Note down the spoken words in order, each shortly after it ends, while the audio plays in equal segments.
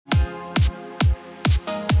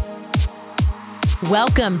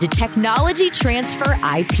Welcome to Technology Transfer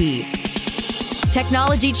IP.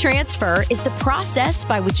 Technology transfer is the process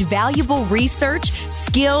by which valuable research,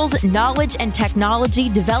 skills, knowledge, and technology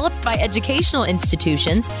developed by educational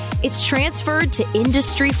institutions is transferred to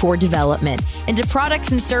industry for development into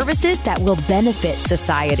products and services that will benefit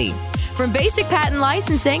society. From basic patent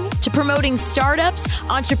licensing to promoting startups,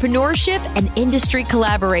 entrepreneurship, and industry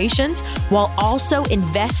collaborations, while also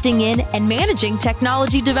investing in and managing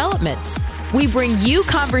technology developments. We bring you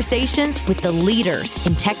conversations with the leaders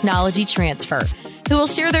in technology transfer who will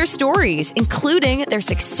share their stories, including their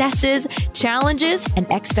successes, challenges,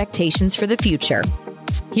 and expectations for the future.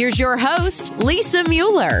 Here's your host, Lisa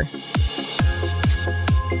Mueller.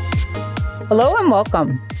 Hello and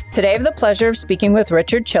welcome. Today I have the pleasure of speaking with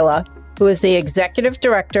Richard Chilla, who is the Executive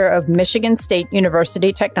Director of Michigan State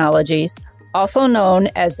University Technologies, also known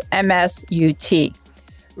as MSUT.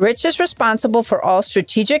 Rich is responsible for all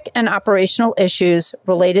strategic and operational issues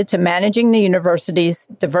related to managing the university's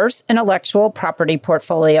diverse intellectual property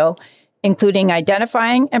portfolio, including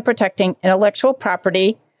identifying and protecting intellectual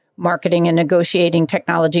property, marketing and negotiating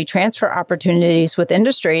technology transfer opportunities with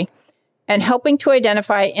industry, and helping to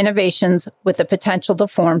identify innovations with the potential to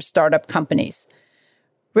form startup companies.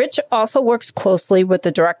 Rich also works closely with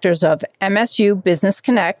the directors of MSU Business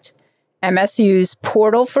Connect, MSU's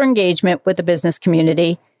portal for engagement with the business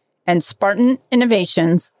community, and Spartan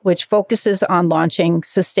Innovations, which focuses on launching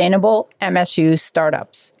sustainable MSU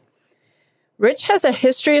startups. Rich has a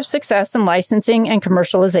history of success in licensing and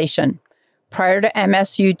commercialization. Prior to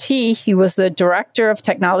MSUT, he was the Director of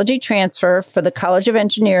Technology Transfer for the College of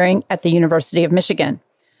Engineering at the University of Michigan.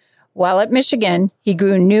 While at Michigan, he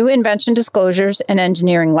grew new invention disclosures and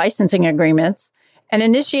engineering licensing agreements and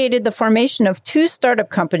initiated the formation of 2 startup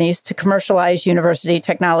companies to commercialize university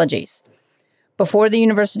technologies. Before the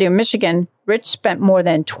University of Michigan, Rich spent more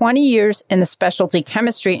than 20 years in the specialty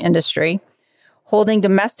chemistry industry, holding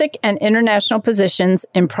domestic and international positions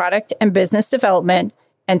in product and business development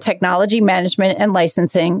and technology management and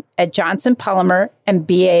licensing at Johnson Polymer and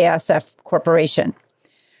BASF Corporation.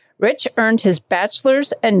 Rich earned his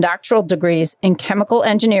bachelor's and doctoral degrees in chemical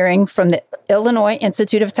engineering from the Illinois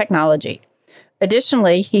Institute of Technology.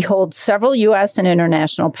 Additionally, he holds several U.S. and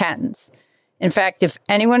international patents. In fact, if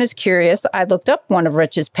anyone is curious, I looked up one of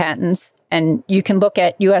Rich's patents, and you can look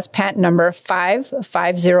at U.S. patent number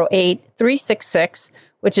 5508366,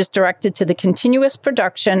 which is directed to the continuous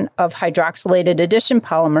production of hydroxylated addition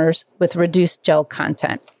polymers with reduced gel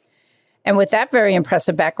content. And with that very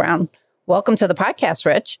impressive background, welcome to the podcast,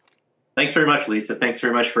 Rich. Thanks very much, Lisa. Thanks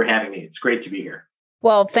very much for having me. It's great to be here.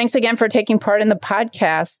 Well, thanks again for taking part in the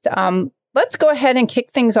podcast. Let's go ahead and kick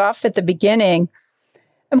things off at the beginning.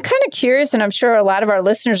 I'm kind of curious, and I'm sure a lot of our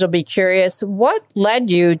listeners will be curious, what led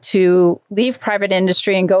you to leave private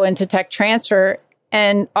industry and go into tech transfer?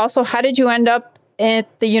 And also, how did you end up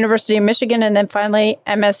at the University of Michigan and then finally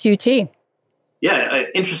MSUT? Yeah,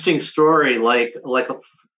 interesting story. Like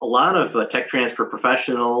a lot of tech transfer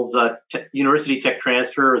professionals, university tech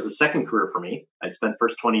transfer is a second career for me. I spent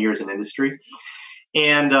first 20 years in industry.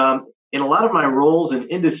 And in a lot of my roles in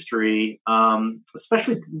industry,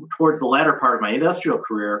 especially towards the latter part of my industrial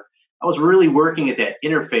career, I was really working at that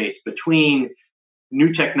interface between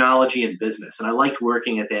new technology and business. And I liked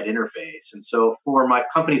working at that interface. And so for my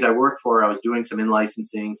companies I worked for, I was doing some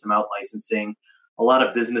in-licensing, some out-licensing, a lot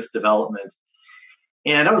of business development.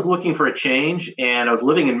 And I was looking for a change, and I was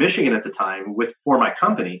living in Michigan at the time for my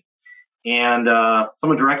company. And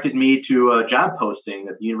someone directed me to a job posting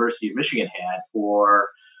that the University of Michigan had for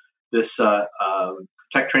this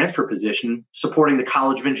tech transfer position supporting the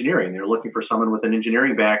College of Engineering. They were looking for someone with an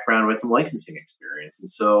engineering background with some licensing experience. And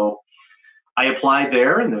so I applied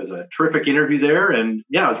there, and there was a terrific interview there. And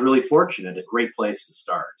yeah, I was really fortunate. A great place to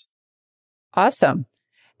start. Awesome.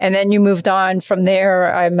 And then you moved on from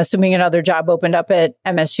there. I'm assuming another job opened up at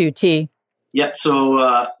MSUT. Yep.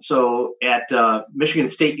 So at Michigan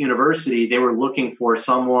State University, they were looking for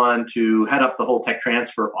someone to head up the whole tech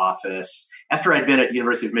transfer office after I'd been at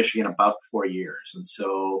University of Michigan about 4 years. And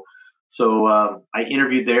so I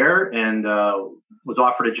interviewed there and was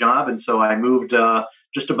offered a job. And so I moved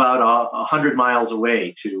just about 100 miles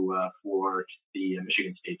away for the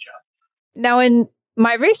Michigan State job. Now, in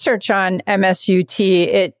my research on MSUT,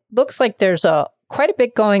 it looks like there's quite a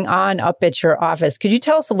bit going on up at your office. Could you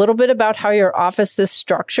tell us a little bit about how your office is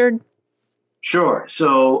structured? Sure.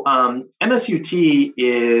 So MSUT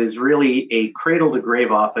is really a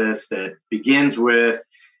cradle-to-grave office that begins with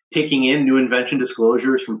taking in new invention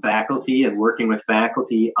disclosures from faculty and working with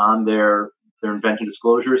faculty on their invention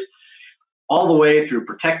disclosures, all the way through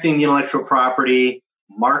protecting the intellectual property,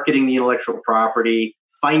 marketing the intellectual property,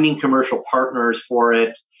 finding commercial partners for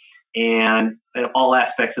it, and all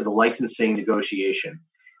aspects of the licensing negotiation.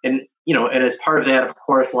 And and as part of that, of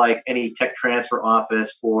course, like any tech transfer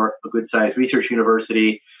office for a good-sized research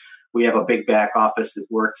university, we have a big back office that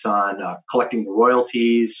works on collecting the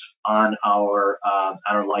royalties on our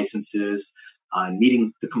licenses, on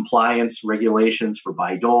meeting the compliance regulations for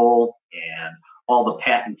Bayh-Dole, and all the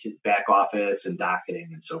patent back office and docketing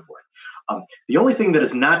and so forth. The only thing that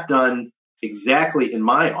is not done exactly in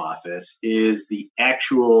my office is the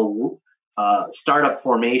actual startup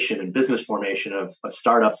formation and business formation of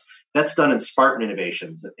startups. That's done in Spartan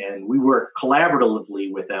Innovations, and we work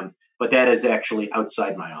collaboratively with them, but that is actually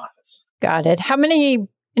outside my office. Got it. How many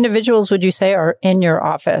individuals would you say are in your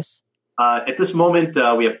office? At this moment,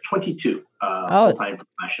 we have 22 full-time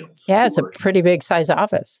professionals. Yeah, it's a pretty big size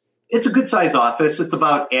office. It's a good size office. It's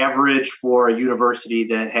about average for a university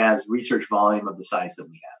that has research volume of the size that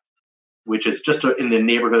we have, which is just in the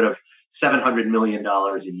neighborhood of $700 million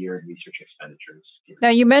a year in research expenditures. Now,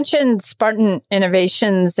 you mentioned Spartan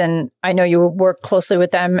Innovations, and I know you work closely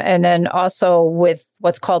with them, and then also with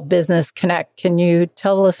what's called Business Connect. Can you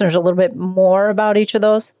tell the listeners a little bit more about each of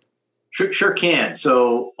those? Sure can.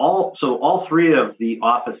 So all three of the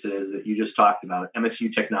offices that you just talked about,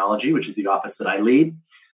 MSU Technology, which is the office that I lead,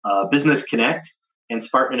 Business Connect, and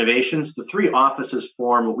Spartan Innovations, the three offices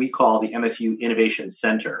form what we call the MSU Innovation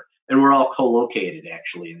Center. And we're all co-located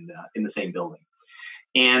actually in the same building.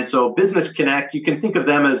 And so Business Connect, you can think of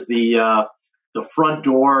them as the front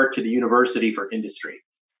door to the university for industry.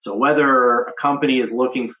 So whether a company is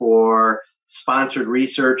looking for sponsored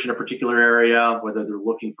research in a particular area, whether they're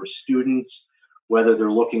looking for students, whether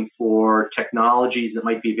they're looking for technologies that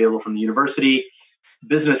might be available from the university,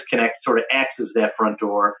 Business Connect sort of acts as that front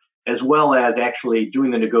door, as well as actually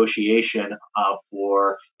doing the negotiation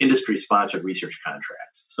for industry-sponsored research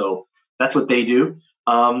contracts. So that's what they do.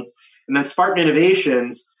 And then Spartan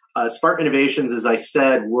Innovations, as I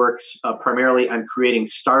said, works primarily on creating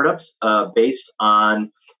startups based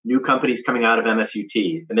on new companies coming out of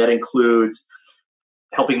MSUT. And that includes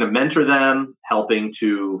helping to mentor them, helping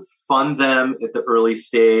to fund them at the early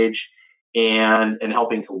stage, and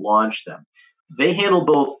helping to launch them. They handle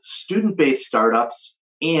both student-based startups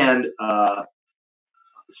and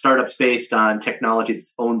startups based on technology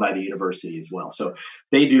that's owned by the university as well. So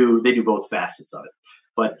they do both facets of it.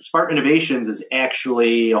 But Spartan Innovations is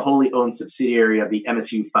actually a wholly owned subsidiary of the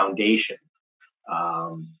MSU Foundation.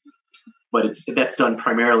 But that's done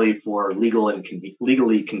primarily for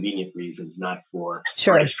legally convenient reasons, not for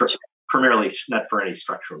primarily not for any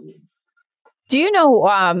structural reasons. Do you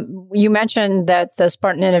know, you mentioned that the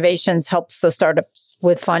Spartan Innovations helps the startups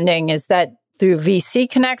with funding. Is that through VC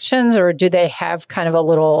connections, or do they have kind of a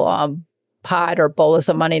little pot or bolus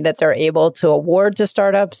of money that they're able to award to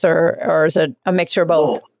startups, or is it a mixture of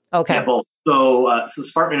both? Okay. Yeah, both. So the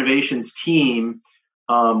Spartan Innovations team,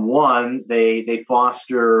 they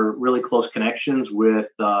foster really close connections with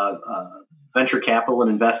venture capital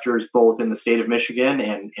and investors, both in the state of Michigan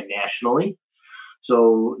and nationally.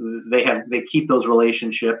 So they keep those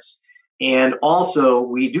relationships. And also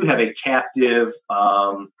we do have a captive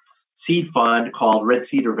seed fund called Red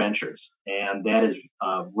Cedar Ventures, and that is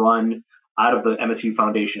run out of the MSU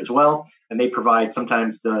Foundation as well. And they provide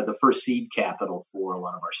sometimes the first seed capital for a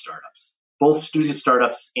lot of our startups, both student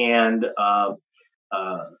startups and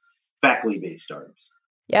faculty-based startups.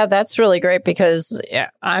 Yeah, that's really great because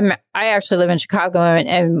I actually live in Chicago,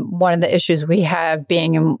 and one of the issues we have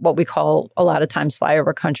being in what we call a lot of times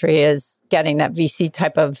flyover country is getting that VC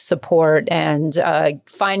type of support and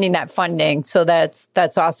finding that funding. So that's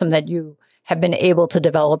awesome that you have been able to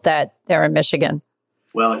develop that there in Michigan.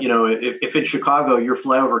 Well, if in Chicago you're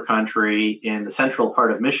flyover country, in the central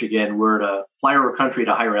part of Michigan, we're to flyover country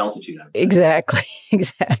to higher altitude. Exactly.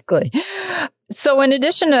 So in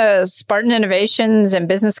addition to Spartan Innovations and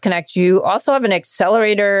Business Connect, you also have an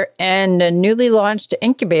accelerator and a newly launched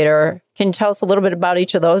incubator. Can you tell us a little bit about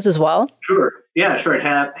each of those as well? Sure. Yeah, sure.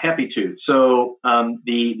 Happy to. So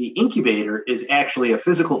the incubator is actually a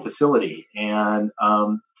physical facility. And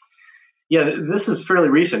this is fairly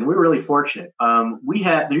recent. We were really fortunate.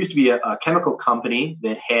 There used to be a chemical company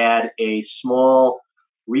that had a small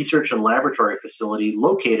research and laboratory facility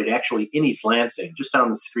located actually in East Lansing, just down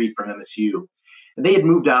the street from MSU. And they had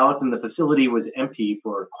moved out and the facility was empty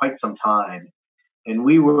for quite some time. And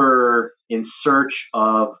we were in search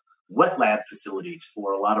of wet lab facilities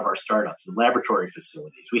for a lot of our startups and laboratory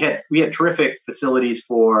facilities. We had terrific facilities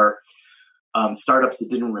for startups that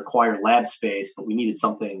didn't require lab space, but we needed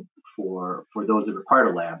something for those that required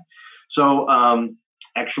a lab. So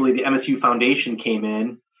actually the MSU Foundation came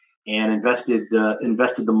in and invested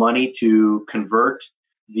the money to convert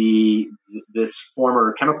this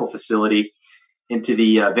former chemical facility into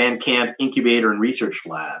the Van Camp Incubator and Research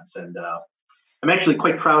Labs. And I'm actually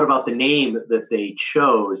quite proud about the name that they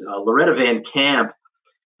chose. Loretta Van Camp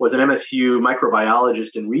was an MSU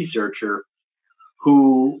microbiologist and researcher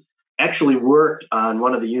who actually worked on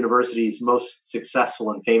one of the university's most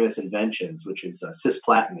successful and famous inventions, which is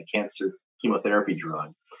cisplatin, a cancer chemotherapy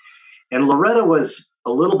drug. And Loretta was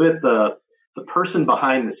a little bit the person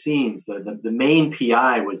behind the scenes. The main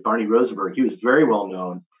PI was Barney Rosenberg. He was very well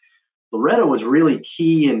known. Loretta was really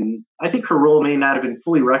key, and I think her role may not have been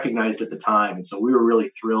fully recognized at the time. And so we were really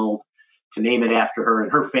thrilled to name it after her.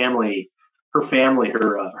 And her family, her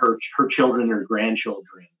children, her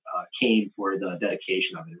grandchildren came for the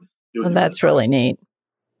dedication of it. That's really neat.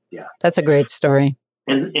 Yeah, that's a great story.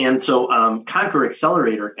 And so Concur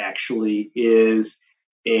Accelerator actually is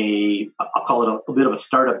I'll call it a bit of a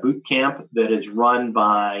startup boot camp that is run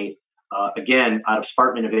by, again, out of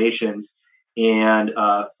Spartan Innovations, and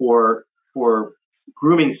for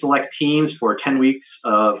grooming select teams for 10 weeks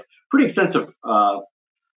of pretty extensive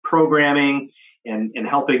programming and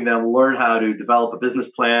helping them learn how to develop a business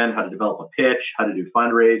plan, how to develop a pitch, how to do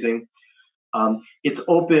fundraising. It's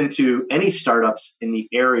open to any startups in the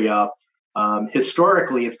area.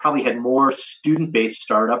 Historically, it's probably had more student-based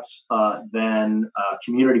startups than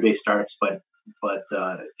community-based startups, but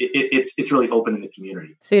it's really open in the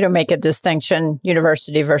community. So you don't make a distinction,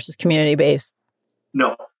 university versus community-based?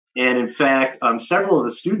 No. And in fact, several of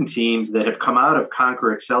the student teams that have come out of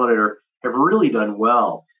Concur Accelerator have really done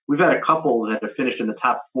well. We've had a couple that have finished in the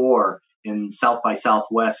top 4 in South by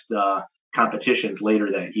Southwest competitions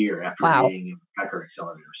later that year after being in Concur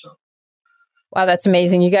Accelerator. So, wow, that's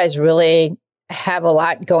amazing. You guys really have a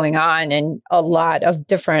lot going on and a lot of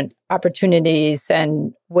different opportunities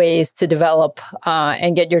and ways to develop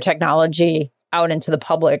and get your technology out into the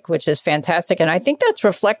public, which is fantastic. And I think that's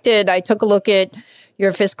reflected. I took a look at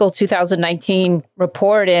your fiscal 2019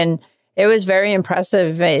 report, and it was very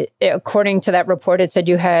impressive. According to that report, it said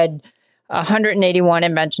you had 181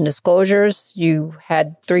 invention disclosures. You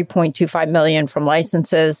had $3.25 million from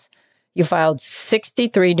licenses. You filed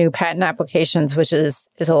 63 new patent applications, which is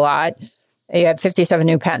a lot. You had 57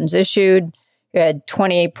 new patents issued. You had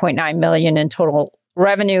 $28.9 million in total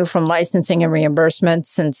revenue from licensing and reimbursements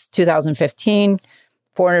since 2015.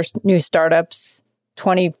 4 new startups,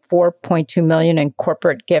 $24.2 million in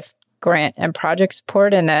corporate gift, grant, and project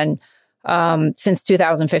support. And then since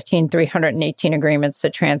 2015, 318 agreements to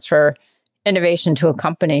transfer innovation to a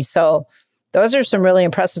company. So those are some really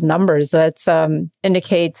impressive numbers. That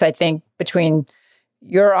indicates, I think, between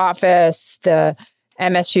your office, the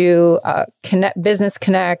MSU Business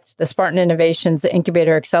Connect, the Spartan Innovations, the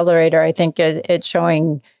Incubator Accelerator, I think it's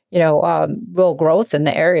showing, real growth in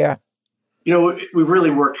the area. We've really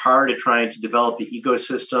worked hard at trying to develop the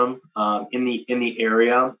ecosystem in the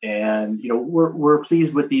area, and we're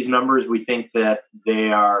pleased with these numbers. We think that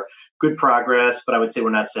they are good progress, but I would say we're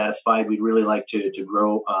not satisfied. We'd really like to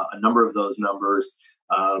grow a number of those numbers.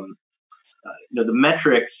 The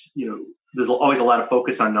metrics, there's always a lot of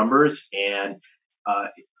focus on numbers, and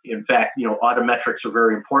in fact, Autumn metrics are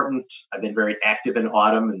very important. I've been very active in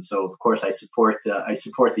Autumn, and so of course I support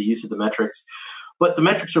the use of the metrics. But the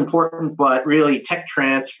metrics are important, but really tech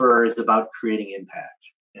transfer is about creating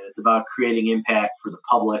impact, and it's about creating impact for the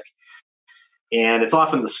public. And it's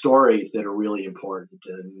often the stories that are really important,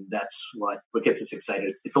 and that's what gets us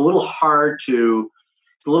excited. It's a little hard to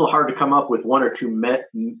come up with 1 or 2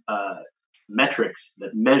 metrics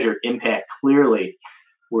that measure impact clearly.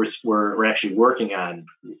 We're actually working on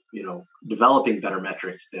developing better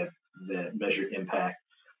metrics that measure impact.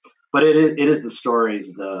 But it is the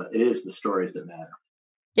stories that matter.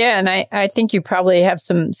 Yeah, and I think you probably have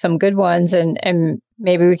some good ones, and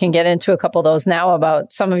maybe we can get into a couple of those now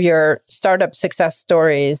about some of your startup success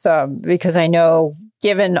stories, because I know,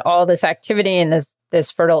 given all this activity and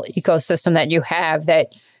this fertile ecosystem that you have,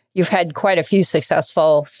 that you've had quite a few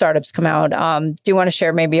successful startups come out. Do you want to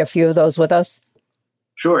share maybe a few of those with us?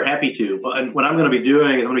 Sure, happy to. And what I'm going to be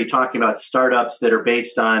doing is I'm going to be talking about startups that are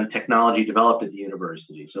based on technology developed at the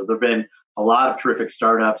university. So there have been a lot of terrific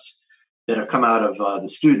startups that have come out of the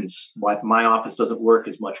students. My office doesn't work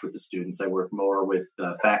as much with the students. I work more with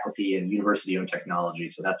faculty and university-owned technology.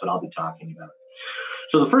 So that's what I'll be talking about.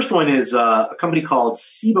 So the first one is a company called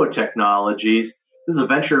Cibo Technologies. This is a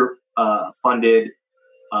venture-funded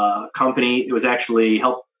company. It was actually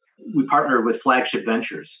we partnered with Flagship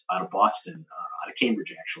Ventures out of Boston, out of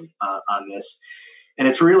Cambridge, actually, on this. And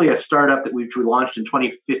it's really a startup that we launched in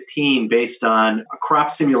 2015 based on a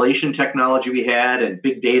crop simulation technology we had and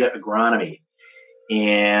big data agronomy.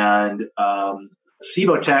 And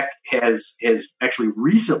Cibotech has actually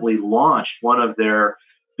recently launched one of their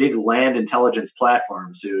big land intelligence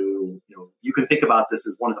platforms. You can think about this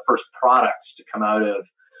as one of the first products to come out of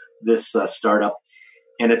this startup.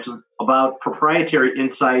 And it's about proprietary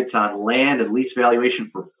insights on land and lease valuation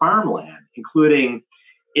for farmland, including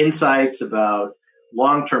insights about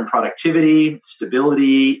long-term productivity,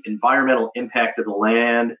 stability, environmental impact of the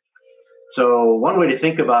land. So one way to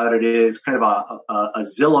think about it is kind of a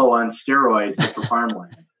Zillow on steroids, but for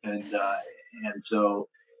farmland. And so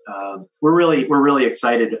we're really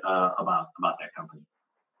excited about that company.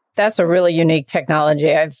 That's a really unique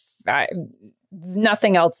technology. I've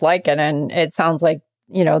nothing else like it, and it sounds like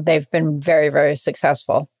they've been very, very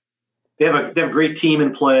successful. They have a great team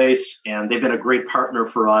in place, and they've been a great partner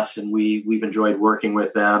for us, and we've enjoyed working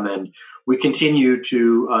with them, and we continue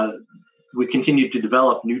to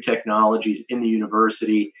develop new technologies in the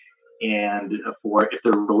university, and if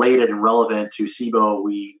they're related and relevant to CIBO,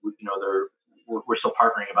 we're still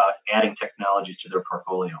partnering about adding technologies to their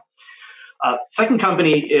portfolio. Second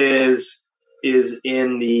company is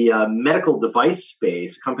in the medical device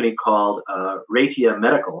space, a company called Raytia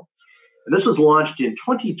Medical. And this was launched in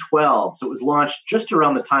 2012. So it was launched just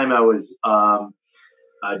around the time I was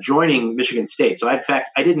joining Michigan State. So in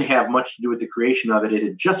fact, I didn't have much to do with the creation of it. It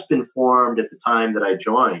had just been formed at the time that I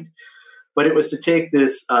joined. But it was to take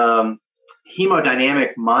this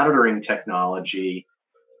hemodynamic monitoring technology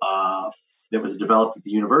that was developed at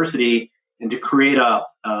the university and to create a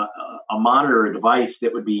monitor, a device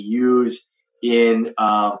that would be used in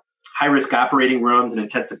high-risk operating rooms and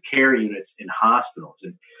intensive care units in hospitals.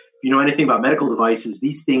 And if you know anything about medical devices,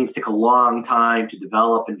 these things take a long time to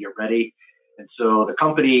develop and get ready. And so the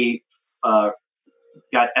company got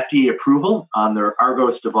FDA approval on their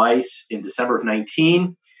Argos device in December of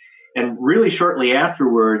 19. And really shortly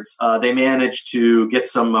afterwards, they managed to get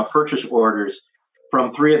some purchase orders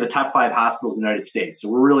from 3 of the top 5 hospitals in the United States. So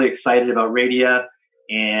we're really excited about Raytia,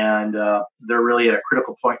 and they're really at a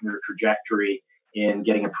critical point in their trajectory in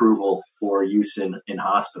getting approval for use in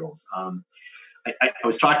hospitals. I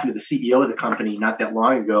was talking to the CEO of the company not that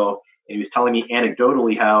long ago, and he was telling me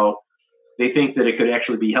anecdotally how they think that it could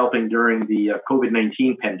actually be helping during the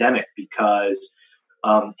COVID-19 pandemic because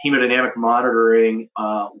hemodynamic monitoring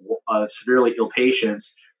of severely ill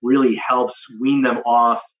patients really helps wean them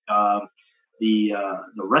off the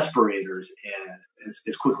respirators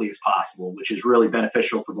as quickly as possible, which is really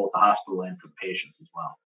beneficial for both the hospital and for the patients as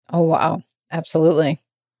well. Oh, wow. Absolutely.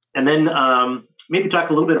 And then maybe talk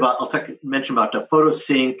a little bit about, mention about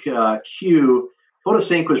PhotoSync Q.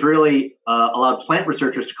 PhotoSync was really allowed plant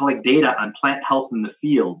researchers to collect data on plant health in the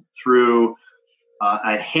field through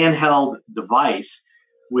a handheld device,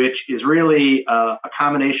 which is really a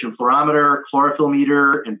combination fluorometer, chlorophyll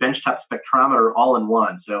meter, and benchtop spectrometer all in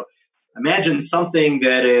one. So imagine something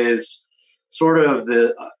that is sort of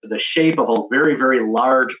the shape of a very, very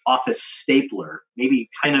large office stapler, maybe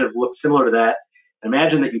kind of looks similar to that.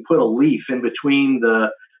 Imagine that you put a leaf in between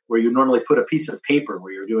where you normally put a piece of paper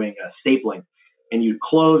where you're doing stapling, and you'd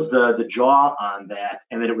close the jaw on that,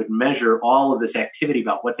 and then it would measure all of this activity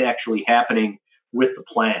about what's actually happening with the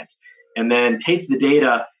plant, and then take the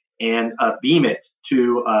data and beam it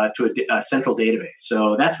to a central database.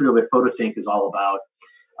 So that's really what PhotoSync is all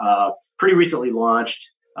about. Pretty recently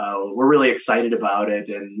launched. We're really excited about it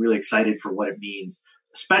and really excited for what it means,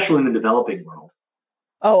 especially in the developing world.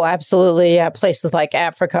 Oh, absolutely. Yeah, places like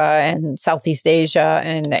Africa and Southeast Asia.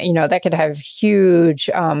 And, that could have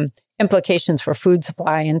huge implications for food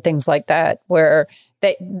supply and things like that, where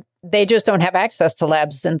they just don't have access to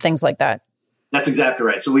labs and things like that. That's exactly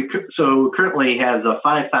right. So currently has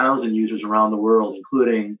 5,000 users around the world,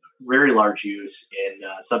 including very large use in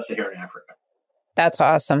sub-Saharan Africa. That's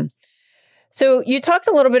awesome. So you talked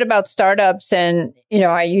a little bit about startups, and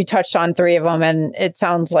you touched on 3 of them, and it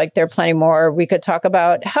sounds like there are plenty more we could talk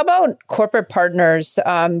about. How about corporate partners?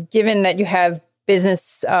 Given that you have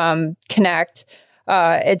Business Connect,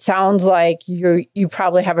 it sounds like you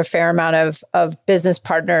probably have a fair amount of business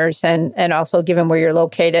partners, and also given where you're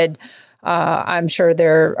located, I'm sure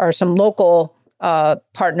there are some local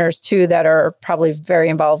partners too that are probably very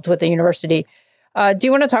involved with the university. Do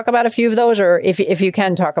you want to talk about a few of those, or if you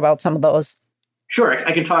can talk about some of those? Sure,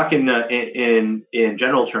 I can talk in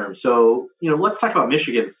general terms. So, let's talk about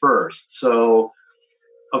Michigan first. So,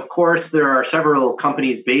 of course, there are several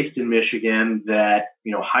companies based in Michigan that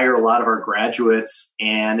hire a lot of our graduates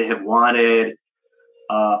and have wanted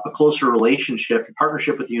a closer relationship and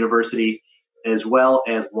partnership with the university, as well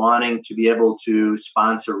as wanting to be able to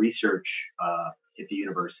sponsor research at the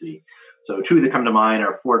university. So 2 that come to mind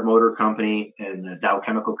are Ford Motor Company and the Dow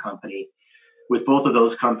Chemical Company. With both of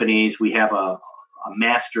those companies, we have a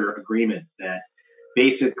master agreement that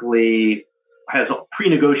basically has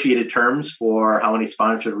pre-negotiated terms for how any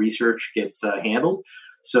sponsored research gets handled.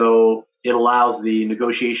 So it allows the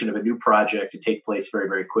negotiation of a new project to take place very,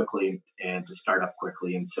 very quickly and to start up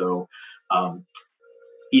quickly. And so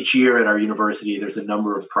each year at our university, there's a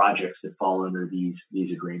number of projects that fall under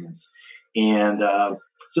these agreements. And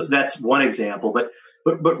so that's one example.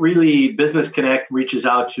 But really, Business Connect reaches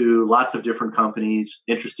out to lots of different companies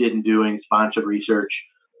interested in doing sponsored research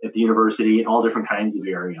at the university in all different kinds of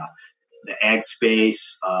area. The ag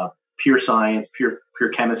space, pure science, pure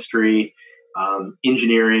chemistry,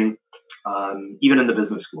 engineering, even in the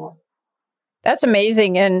business school. That's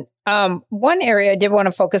amazing. And one area I did want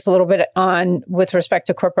to focus a little bit on with respect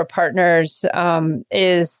to corporate partners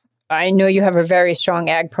is I know you have a very strong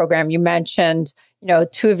ag program. You mentioned,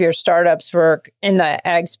 two of your startups work in the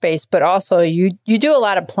ag space, but also you do a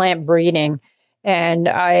lot of plant breeding. And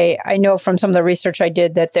I know from some of the research I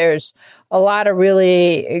did that there's a lot of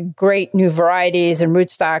really great new varieties and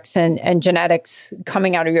rootstocks and genetics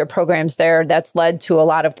coming out of your programs there. That's led to a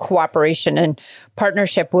lot of cooperation and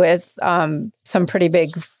partnership with some pretty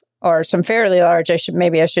big or some fairly large, I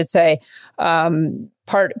should say,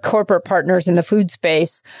 corporate partners in the food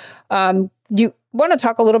space. You want to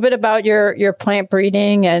talk a little bit about your plant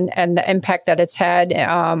breeding and the impact that it's had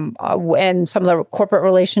and some of the corporate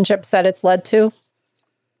relationships that it's led to?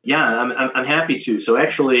 Yeah, I'm happy to. So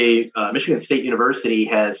actually, Michigan State University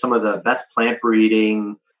has some of the best plant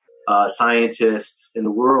breeding scientists in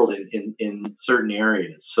the world in certain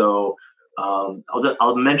areas. So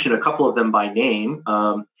I'll mention a couple of them by name.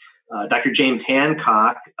 Dr. James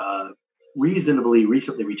Hancock reasonably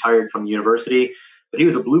recently retired from the university, but he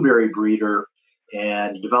was a blueberry breeder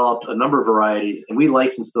and developed a number of varieties, and we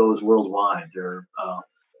licensed those worldwide. They're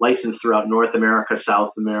licensed throughout North America,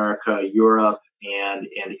 South America, Europe, and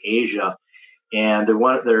Asia. And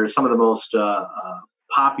they're some of the most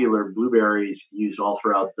popular blueberries used all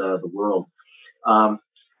throughout the world.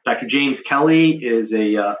 Dr. James Kelly is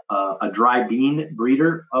a dry bean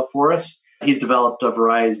breeder for us. He's developed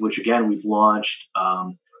varieties which, again, we've launched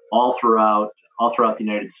all throughout the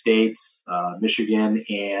United States, Michigan,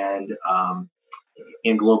 and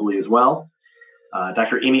globally as well.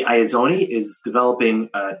 Dr. Amy Iazzoni is developing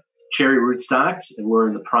cherry rootstocks, and we're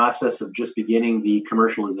in the process of just beginning the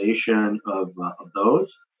commercialization of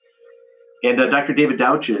those. And Dr. David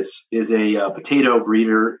Douches is a potato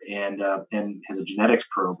breeder and has a genetics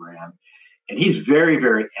program. And he's very,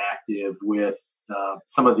 very active with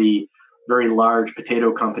some of the very large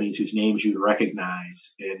potato companies whose names you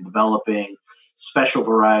recognize in developing special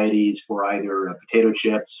varieties for either potato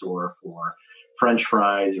chips or for French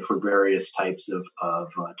fries or for various types of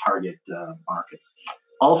target markets.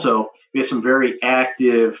 Also, we have some very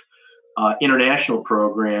active international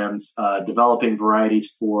programs developing varieties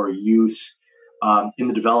for use in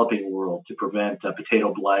the developing world to prevent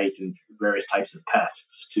potato blight and various types of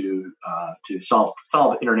pests to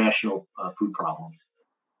solve international food problems.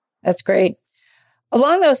 That's great.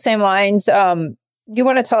 Along those same lines, you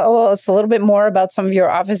want to tell us a little bit more about some of your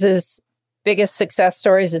office's biggest success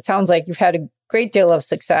stories? It sounds like you've had a great deal of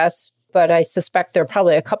success, but I suspect there are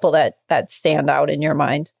probably a couple that stand out in your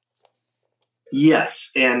mind.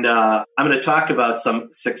 Yes, and I'm going to talk about some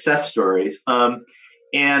success stories. And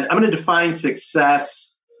I'm going to define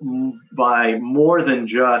success by more than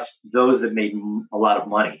just those that made a lot of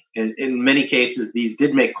money. In many cases, these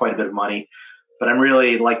did make quite a bit of money, but I'm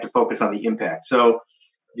really like to focus on the impact. So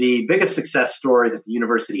the biggest success story that the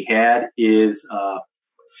university had is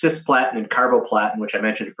cisplatin and carboplatin, which I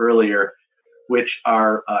mentioned earlier, which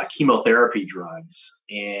are chemotherapy drugs.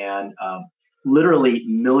 And literally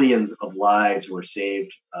millions of lives were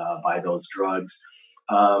saved by those drugs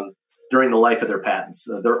during the life of their patents.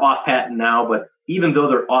 They're off patent now, but even though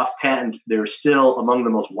they're off patent, they're still among the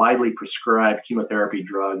most widely prescribed chemotherapy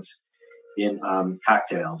drugs in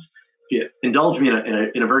cocktails. If you indulge me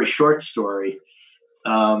in a very short story,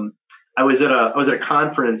 I was at a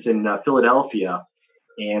conference in Philadelphia,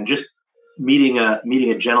 and just meeting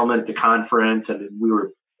a gentleman at the conference, and we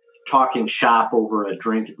were talking shop over a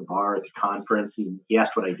drink at the bar at the conference. He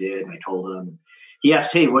asked what I did, and I told him. He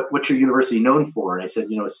asked, "Hey, what's your university known for?" And I said,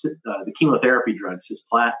 the chemotherapy drug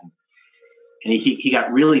cisplatin. And he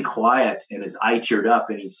got really quiet, and his eye teared up,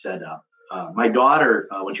 and he said, "My daughter,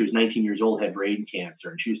 when she was 19 years old, had brain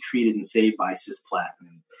cancer, and she was treated and saved by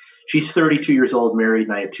cisplatin. She's 32 years old, married,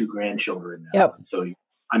 and I have 2 grandchildren now. Yep. And so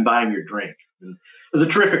I'm buying your drink." And it was a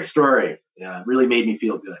terrific story. Yeah, it really made me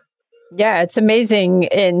feel good. Yeah, it's amazing.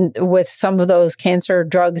 And with some of those cancer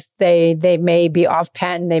drugs, they may be off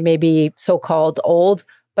patent, they may be so-called old,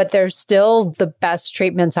 but they're still the best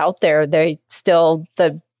treatments out there. They still,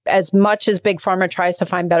 as much as Big Pharma tries to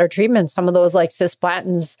find better treatments, some of those like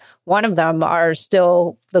cisplatins, one of them, are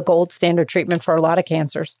still the gold standard treatment for a lot of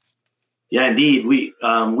cancers. Yeah, indeed. We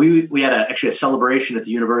had actually a celebration at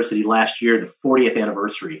the university last year, the 40th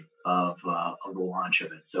anniversary of the launch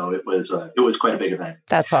of it. So it was quite a big event.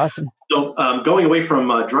 That's awesome. So going away from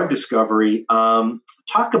drug discovery,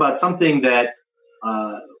 talk about something that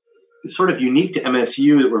is sort of unique to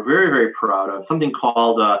MSU that we're very, very proud of, something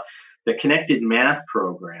called the Connected Math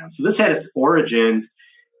Program. So this had its origins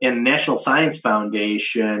in the National Science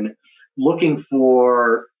Foundation looking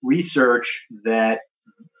for research that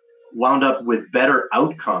wound up with better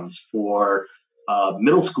outcomes for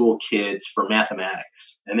middle school kids for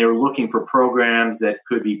mathematics. And they were looking for programs that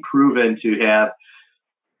could be proven to have,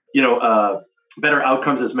 better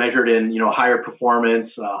outcomes as measured in, higher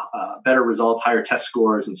performance, better results, higher test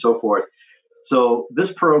scores, and so forth. So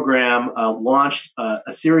this program launched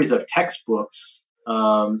a series of textbooks,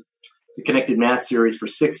 the Connected Math series for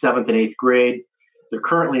 6th, 7th, and 8th grade. They're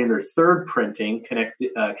currently in their third printing,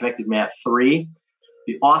 Connected Math 3.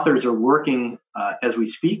 The authors are working as we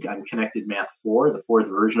speak on Connected Math 4, the fourth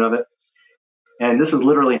version of it. And this has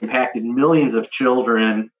literally impacted millions of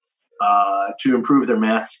children to improve their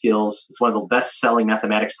math skills. It's one of the best-selling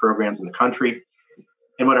mathematics programs in the country.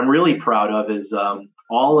 And what I'm really proud of is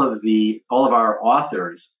all of our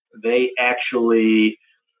authors, they actually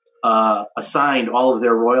assigned all of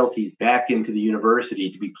their royalties back into the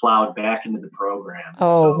university to be plowed back into the program.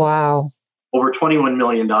 Oh, wow. Over $21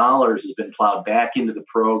 million has been plowed back into the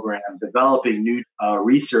program, developing new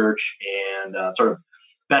research and sort of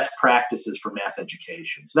best practices for math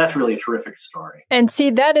education. So that's really a terrific story. And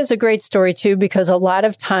see, that is a great story too, because a lot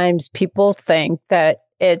of times people think that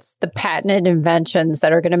it's the patented inventions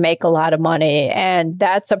that are going to make a lot of money. And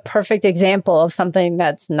that's a perfect example of something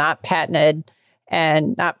that's not patented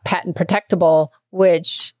and not patent protectable,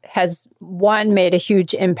 which has, one, made a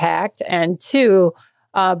huge impact, and two,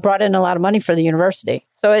 brought in a lot of money for the university.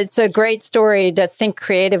 So it's a great story to think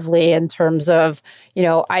creatively in terms of,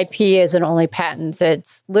 IP isn't only patents,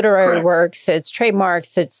 it's literary Correct. works, it's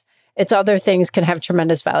trademarks, it's other things can have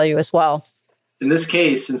tremendous value as well. In this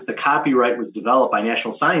case, since the copyright was developed by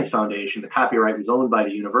National Science Foundation, the copyright was owned by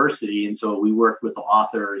the university. And so we worked with the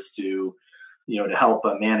authors to help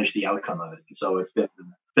manage the outcome of it. And so it's been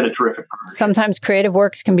a terrific partnership. Sometimes creative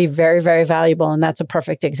works can be very, very valuable. And that's a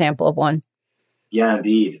perfect example of one. Yeah,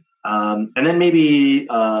 indeed. And then maybe,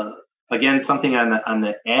 again, something on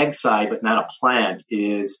the ag side, but not a plant,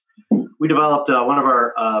 is we developed one of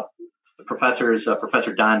our professors,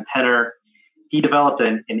 Professor Don Penner. He developed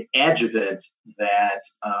an adjuvant that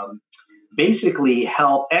basically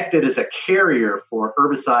acted as a carrier for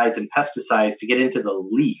herbicides and pesticides to get into the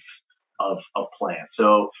leaf of plants.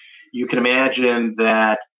 So you can imagine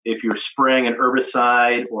that if you're spraying an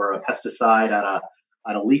herbicide or a pesticide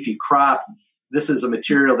on a leafy crop, this is a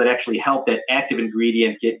material that actually helped that active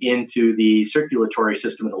ingredient get into the circulatory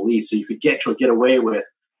system of the leaf, so you could actually get away with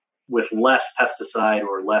less pesticide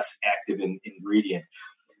or less active ingredient.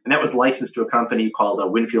 And that was licensed to a company called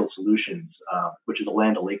Winfield Solutions, which is a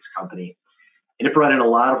Land O'Lakes company. And it brought in a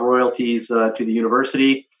lot of royalties to the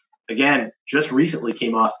university. Again, just recently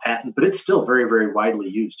came off patent, but it's still very, very widely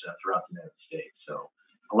used throughout the United States. So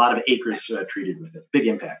a lot of acres treated with it. Big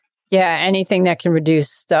impact. Yeah, anything that can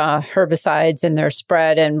reduce herbicides in their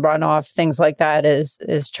spread and runoff, things like that is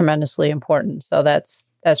tremendously important. So that's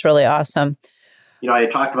really awesome. I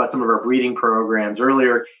talked about some of our breeding programs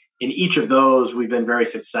earlier. In each of those, we've been very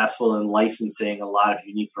successful in licensing a lot of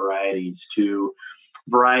unique varieties to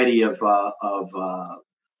a variety of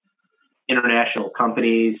international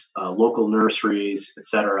companies, local nurseries, et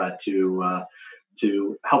cetera, to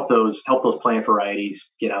help those plant varieties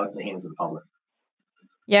get out in the hands of the public.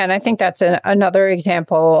 Yeah, and I think that's another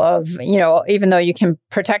example of, even though you can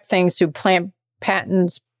protect things through plant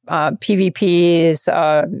patents,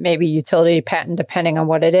 PVPs, maybe utility patent, depending on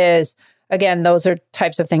what it is. Again, those are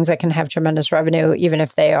types of things that can have tremendous revenue, even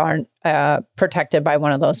if they aren't protected by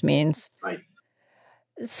one of those means. Right.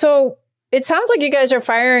 So it sounds like you guys are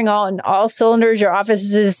firing on all cylinders. Your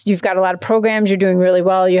offices, you've got a lot of programs. You're doing really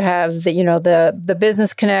well. You have the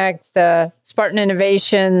Business Connect, the Spartan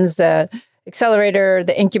Innovations, the Accelerator,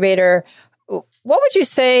 the Incubator. What would you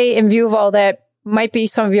say, in view of all that, might be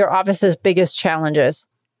some of your office's biggest challenges?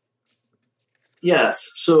 Yes.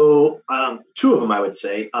 So two of them, I would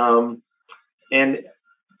say. And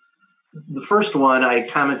the first one I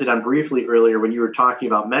commented on briefly earlier when you were talking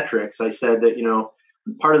about metrics. I said that,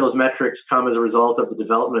 part of those metrics come as a result of the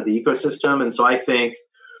development of the ecosystem. And so I think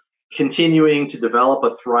continuing to develop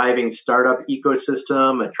a thriving startup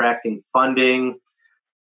ecosystem, attracting funding,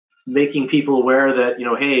 making people aware that,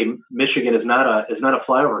 hey, Michigan is not a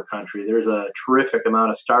flyover country. There's a terrific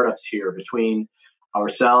amount of startups here between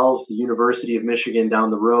ourselves, the University of Michigan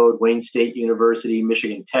down the road, Wayne State University,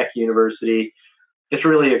 Michigan Tech University. It's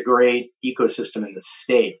really a great ecosystem in the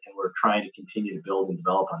state, and we're trying to continue to build and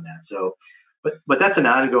develop on that. So, but that's an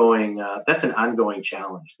ongoing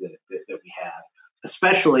challenge that we have,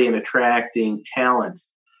 especially in attracting talent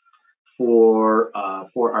for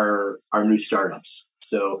our new startups.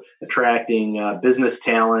 So attracting business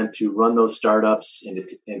talent to run those startups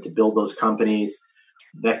and to build those companies,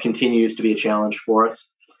 that continues to be a challenge for us.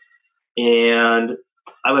 And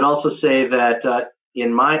I would also say that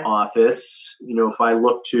in my office, if I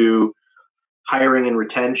look to hiring and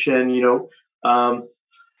retention,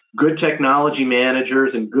 good technology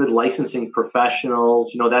managers and good licensing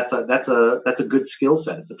professionals, that's a good skill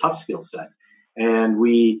set. It's a tough skill set, and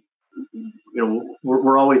we're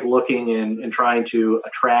always looking and trying to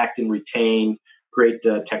attract and retain great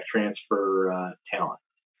tech transfer talent.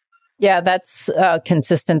 Yeah, that's a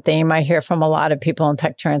consistent theme I hear from a lot of people in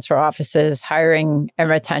tech transfer offices. Hiring and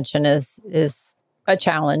retention is a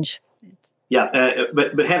challenge. Yeah,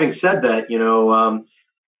 but having said that,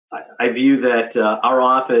 I view that our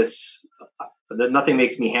office, that nothing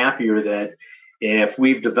makes me happier that if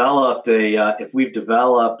we've developed a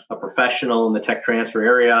professional in the tech transfer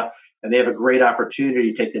area and they have a great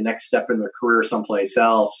opportunity to take the next step in their career someplace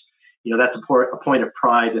else, that's a point of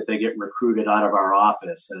pride that they get recruited out of our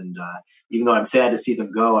office. And even though I'm sad to see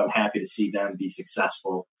them go, I'm happy to see them be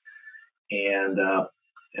successful. And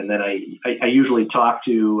then I usually talk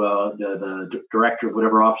to the director of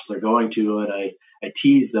whatever office they're going to, and I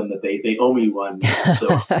tease them that they owe me one.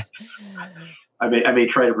 So I may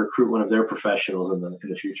try to recruit one of their professionals in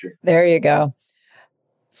the future. There you go.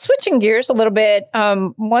 Switching gears a little bit,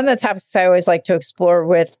 one of the topics I always like to explore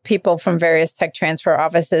with people from various tech transfer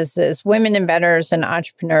offices is women inventors and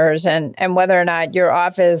entrepreneurs, and whether or not your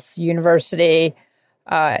office, university,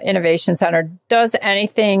 innovation center does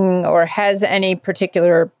anything or has any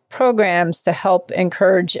particular programs to help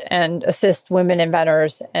encourage and assist women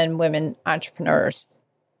inventors and women entrepreneurs.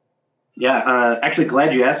 Yeah, actually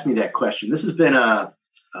glad you asked me that question. This has been an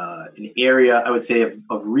area, I would say,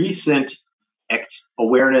 of recent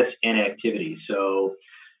awareness and activity. So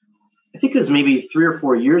I think it was maybe 3 or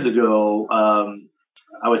 4 years ago,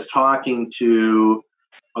 I was talking to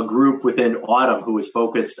a group within Autumn who was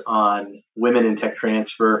focused on women in tech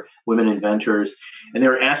transfer, women inventors, and they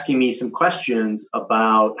were asking me some questions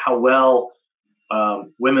about how well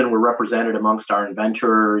women were represented amongst our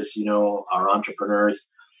inventors, our entrepreneurs.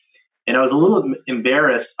 And I was a little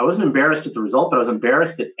embarrassed. I wasn't embarrassed at the result, but I was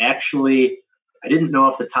embarrassed that actually I didn't know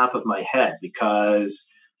off the top of my head, because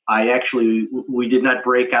we did not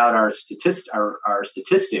break out our statistics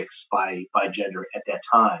by gender at that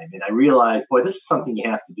time. And I realized, boy, this is something you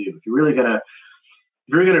have to do. If you're really going to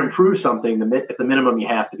improve something, at the minimum, you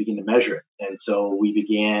have to begin to measure it. And so we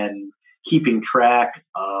began keeping track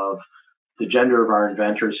of the gender of our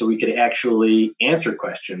inventors so we could actually answer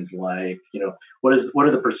questions like, what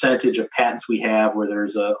are the percentage of patents we have where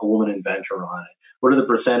there's a woman inventor on it? What are the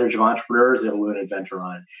percentage of entrepreneurs that have a woman inventor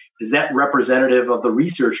on? Is that representative of the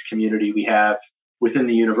research community we have within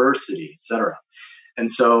the university, et cetera? And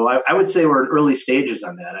so I would say we're in early stages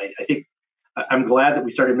on that. I think I'm glad that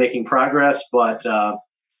we started making progress, but I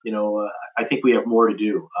think we have more to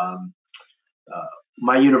do.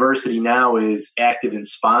 My university now is active in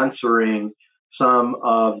sponsoring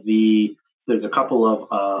there's a couple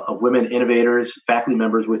of women innovators, faculty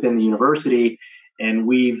members within the university. And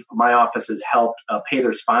my office has helped pay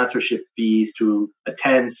their sponsorship fees to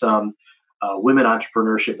attend some women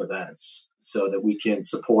entrepreneurship events so that we can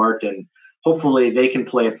support, and hopefully they can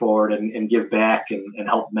play it forward and give back and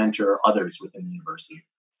help mentor others within the university.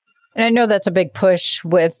 And I know that's a big push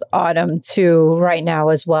with Autumn too right now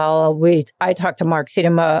as well. I talked to Mark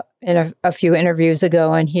Siedema in a few interviews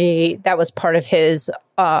ago, and that was part of his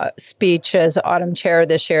speech as Autumn chair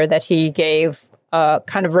this year that he gave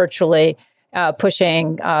kind of virtually,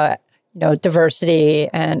 pushing, diversity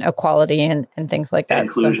and equality and things like that. And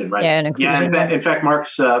inclusion, right? Yeah, and inclusion. Yeah, in fact, Mark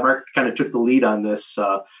kind of took the lead on this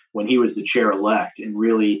when he was the chair-elect and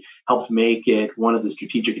really helped make it one of the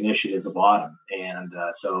strategic initiatives of Autumn. And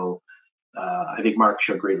so I think Mark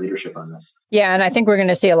showed great leadership on this. Yeah, and I think we're going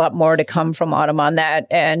to see a lot more to come from Autumn on that.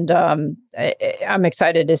 And I'm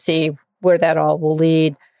excited to see where that all will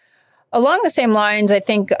lead. Along the same lines, I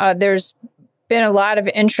think there's been a lot of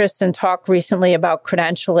interest and talk recently about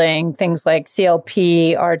credentialing, things like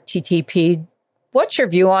CLP, RTTP. What's your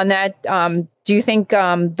view on that? Do you think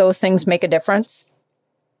those things make a difference?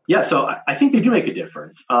 Yeah, so I think they do make a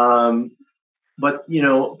difference. But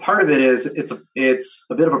part of it is it's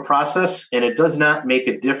a bit of a process, and it does not make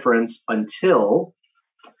a difference until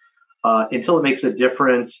it makes a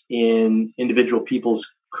difference in individual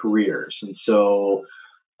people's careers. And so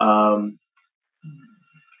the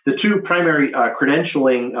two primary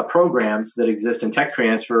credentialing programs that exist in tech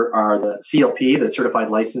transfer are the CLP, the Certified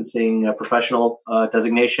Licensing Professional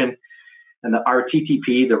designation, and the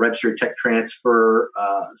RTTP, the Registered Tech Transfer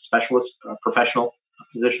Specialist Professional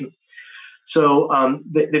position. So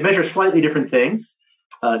they measure slightly different things.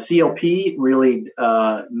 CLP really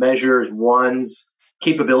measures one's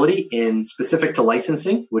capability in specific to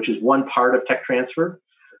licensing, which is one part of tech transfer.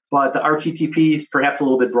 But the RTTP is perhaps a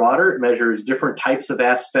little bit broader. It measures different types of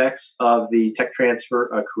aspects of the tech transfer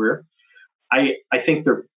career. I think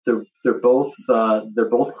they're both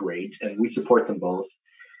great, and we support them both.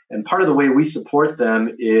 And part of the way we support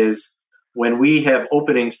them is when we have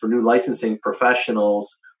openings for new licensing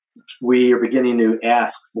professionals, we are beginning to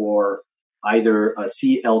ask for either a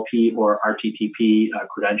CLP or RTTP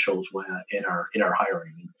credentials in our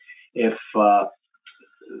hiring. If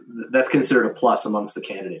that's considered a plus amongst the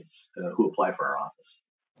candidates who apply for our office.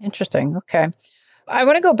 Interesting. Okay. I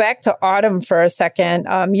want to go back to Autumn for a second.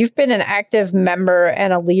 You've been an active member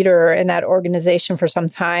and a leader in that organization for some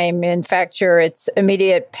time. In fact, you're its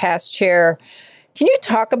immediate past chair. Can you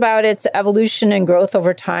talk about its evolution and growth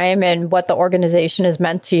over time and what the organization has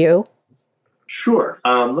meant to you? Sure.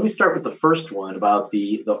 Let me start with the first one about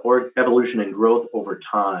the evolution and growth over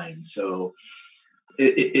time. So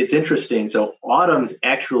it's interesting. So Autumn's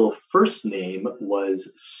actual first name was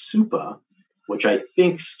SUPA, which I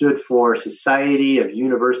think stood for Society of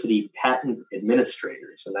University Patent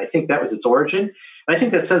Administrators. And I think that was its origin. And I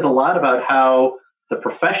think that says a lot about how the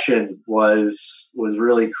profession was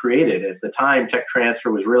really created. At the time, tech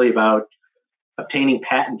transfer was really about obtaining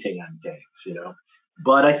patenting on things,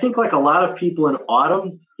 But I think like a lot of people in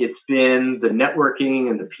Autumn, it's been the networking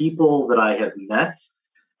and the people that I have met.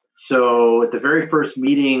 So at the very first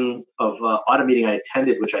meeting of Autumn meeting I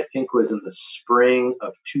attended, which I think was in the spring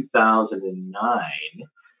of 2009.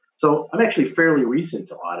 So I'm actually fairly recent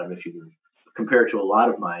to Autumn if you compare to a lot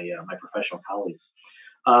of my professional colleagues.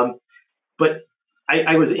 But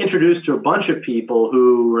I was introduced to a bunch of people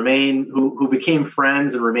who became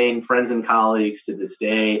friends and remain friends and colleagues to this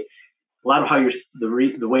day. A lot of how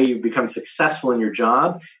the way you become successful in your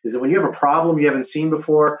job is that when you have a problem you haven't seen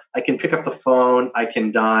before, I can pick up the phone, I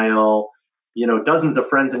can dial, dozens of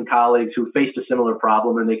friends and colleagues who faced a similar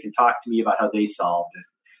problem, and they can talk to me about how they solved it.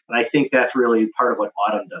 And I think that's really part of what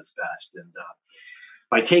Autumn does best. And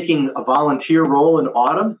by taking a volunteer role in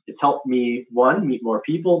Autumn, it's helped me, one, meet more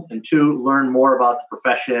people, and two, learn more about the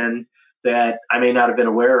profession that I may not have been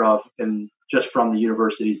aware of just from the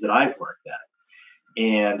universities that I've worked at.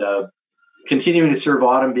 And continuing to serve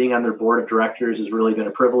Autumn, being on their board of directors has really been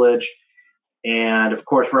a privilege. And of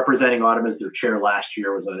course, representing Autumn as their chair last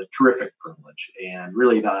year was a terrific privilege and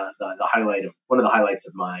really one of the highlights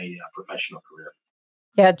of my professional career.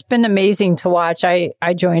 Yeah, it's been amazing to watch. I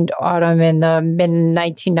joined Autumn in the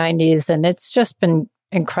mid-1990s, and it's just been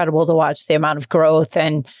incredible to watch the amount of growth.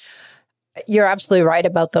 And you're absolutely right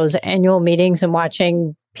about those annual meetings and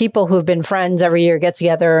watching people who've been friends every year get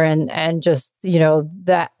together and just,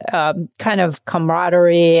 that kind of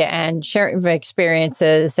camaraderie and sharing of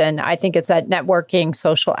experiences. And I think it's that networking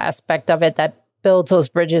social aspect of it that builds those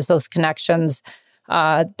bridges, those connections.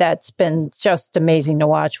 That's been just amazing to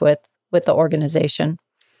watch with the organization.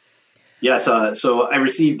 Yes. So I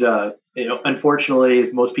received, unfortunately,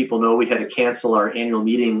 as most people know, we had to cancel our annual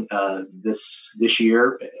meeting this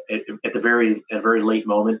year at a very late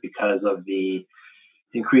moment because of the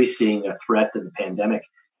increasing threat of the pandemic.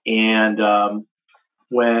 And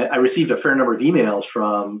when I received a fair number of emails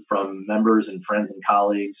from members and friends and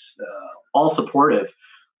colleagues, all supportive,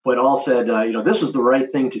 but all said, this was the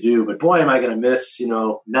right thing to do. But boy, am I going to miss,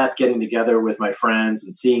 not getting together with my friends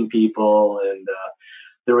and seeing people. And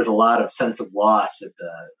there was a lot of sense of loss at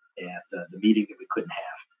the meeting that we couldn't have.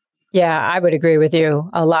 Yeah, I would agree with you.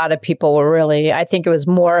 A lot of people were really, I think it was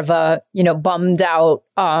more of a, bummed out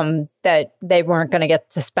that they weren't going to get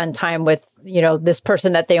to spend time with, this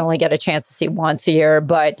person that they only get a chance to see once a year.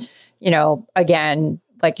 But, again,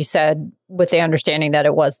 like you said, with the understanding that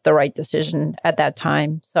it was the right decision at that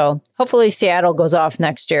time. So hopefully Seattle goes off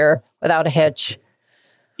next year without a hitch.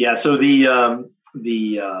 Yeah, so there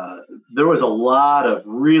was a lot of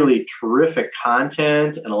really terrific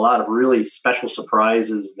content and a lot of really special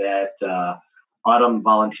surprises that Autumn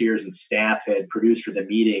volunteers and staff had produced for the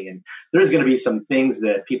meeting. And there's going to be some things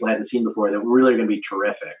that people hadn't seen before that really are going to be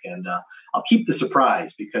terrific. And I'll keep the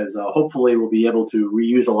surprise because hopefully we'll be able to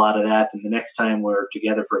reuse a lot of that. And the next time we're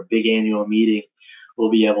together for a big annual meeting,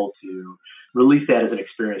 we'll be able to release that as an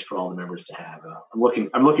experience for all the members to have.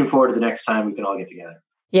 I'm looking forward to the next time we can all get together.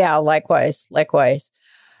 Yeah, likewise.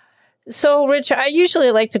 So, Rich, I usually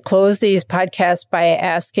like to close these podcasts by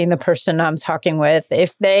asking the person I'm talking with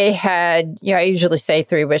if they had, I usually say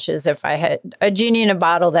 3 wishes. If I had a genie in a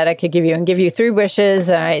bottle that I could give you and give you 3 wishes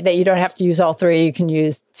that you don't have to use all 3, you can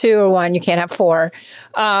use 2 or 1, you can't have 4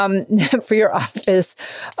 for your office.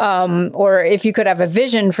 Or if you could have a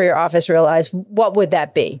vision for your office realized, what would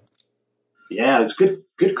that be? Yeah, it's a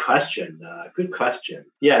good question. Good question.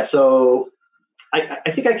 Yeah, so I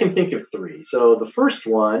think I can think of 3. So the first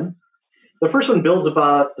one builds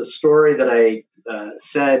about the story that I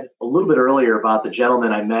said a little bit earlier about the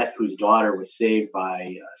gentleman I met whose daughter was saved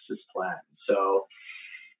by cisplatin. So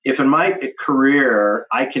if in my career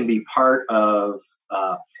I can be part of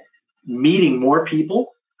meeting more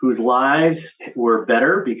people whose lives were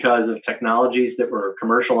better because of technologies that were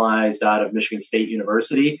commercialized out of Michigan State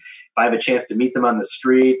University, if I have a chance to meet them on the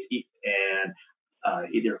street and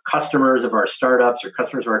either customers of our startups or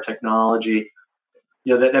customers of our technology,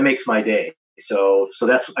 that makes my day. So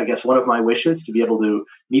that's, I guess, one of my wishes, to be able to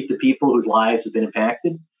meet the people whose lives have been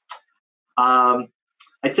impacted. I'd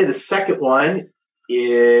say the second one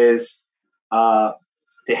is to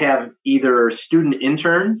have either student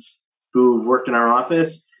interns who've worked in our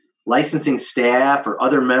office, licensing staff, or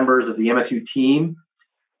other members of the MSU team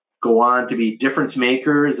go on to be difference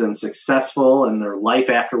makers and successful in their life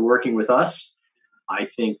after working with us. I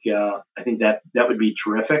think that would be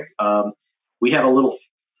terrific. We have a little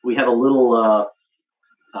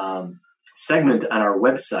segment on our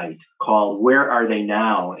website called "Where Are They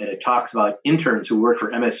Now?" and it talks about interns who work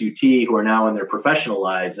for MSUT who are now in their professional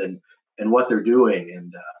lives and what they're doing.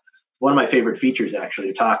 And one of my favorite features,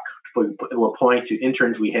 actually, to point to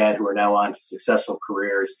interns we had who are now on to successful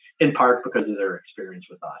careers, in part because of their experience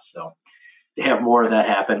with us. So to have more of that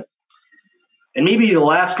happen. And maybe the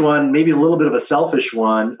last one, maybe a little bit of a selfish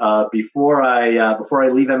one. Before I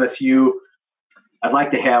leave MSU, I'd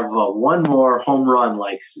like to have one more home run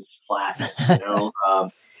like cisplatin.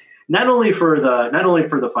 Not only for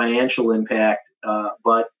the financial impact,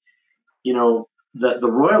 but the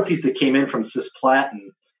royalties that came in from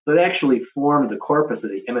cisplatin that actually formed the corpus of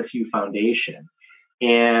the MSU Foundation.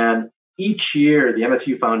 And each year, the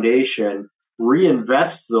MSU Foundation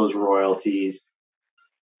reinvests those royalties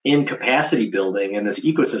in capacity building in this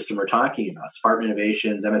ecosystem we're talking about, Spartan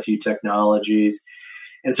Innovations, MSU Technologies.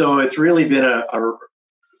 And so it's really been a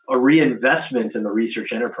reinvestment in the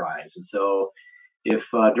research enterprise. And so if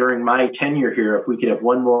during my tenure here, if we could have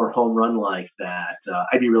one more home run like that,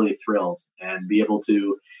 I'd be really thrilled and be able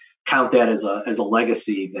to count that as a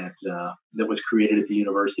legacy that was created at the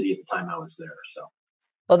university at the time I was there. So,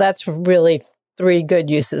 well, that's really 3 good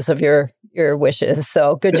uses of your wishes.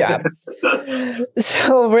 So good job.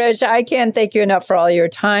 So, Rich, I can't thank you enough for all your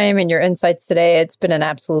time and your insights today. It's been an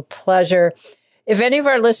absolute pleasure. If any of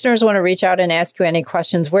our listeners want to reach out and ask you any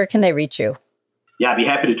questions, where can they reach you? Yeah, I'd be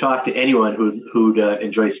happy to talk to anyone who'd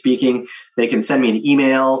enjoy speaking. They can send me an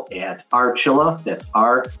email at rchylla, that's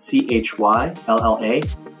RCHYLLA,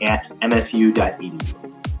 @msu.edu.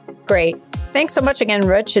 Great. Thanks so much again,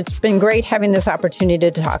 Rich. It's been great having this opportunity to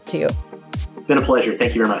talk to you. It's been a pleasure.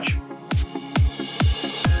 Thank you very much.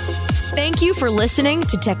 Thank you for listening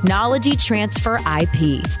to Technology Transfer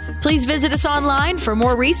IP. Please visit us online for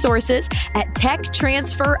more resources at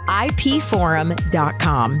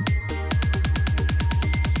techtransferipforum.com.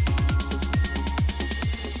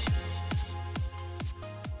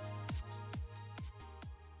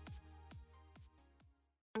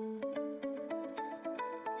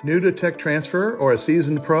 New to Tech Transfer or a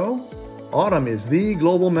seasoned pro? Autumn is the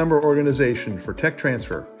global member organization for Tech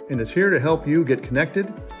Transfer and is here to help you get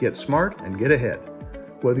connected, get smart, and get ahead.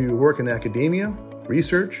 Whether you work in academia,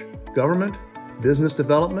 research, government, business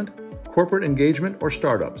development, corporate engagement, or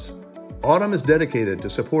startups, Autumn is dedicated to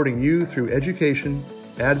supporting you through education,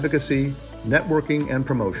 advocacy, networking, and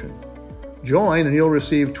promotion. Join and you'll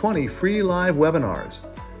receive 20 free live webinars,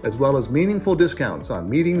 as well as meaningful discounts on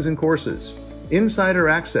meetings and courses, insider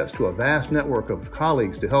access to a vast network of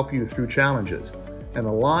colleagues to help you through challenges, and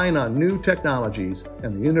align on new technologies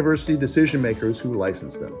and the university decision makers who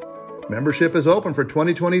license them. Membership is open for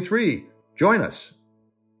 2023. Join us.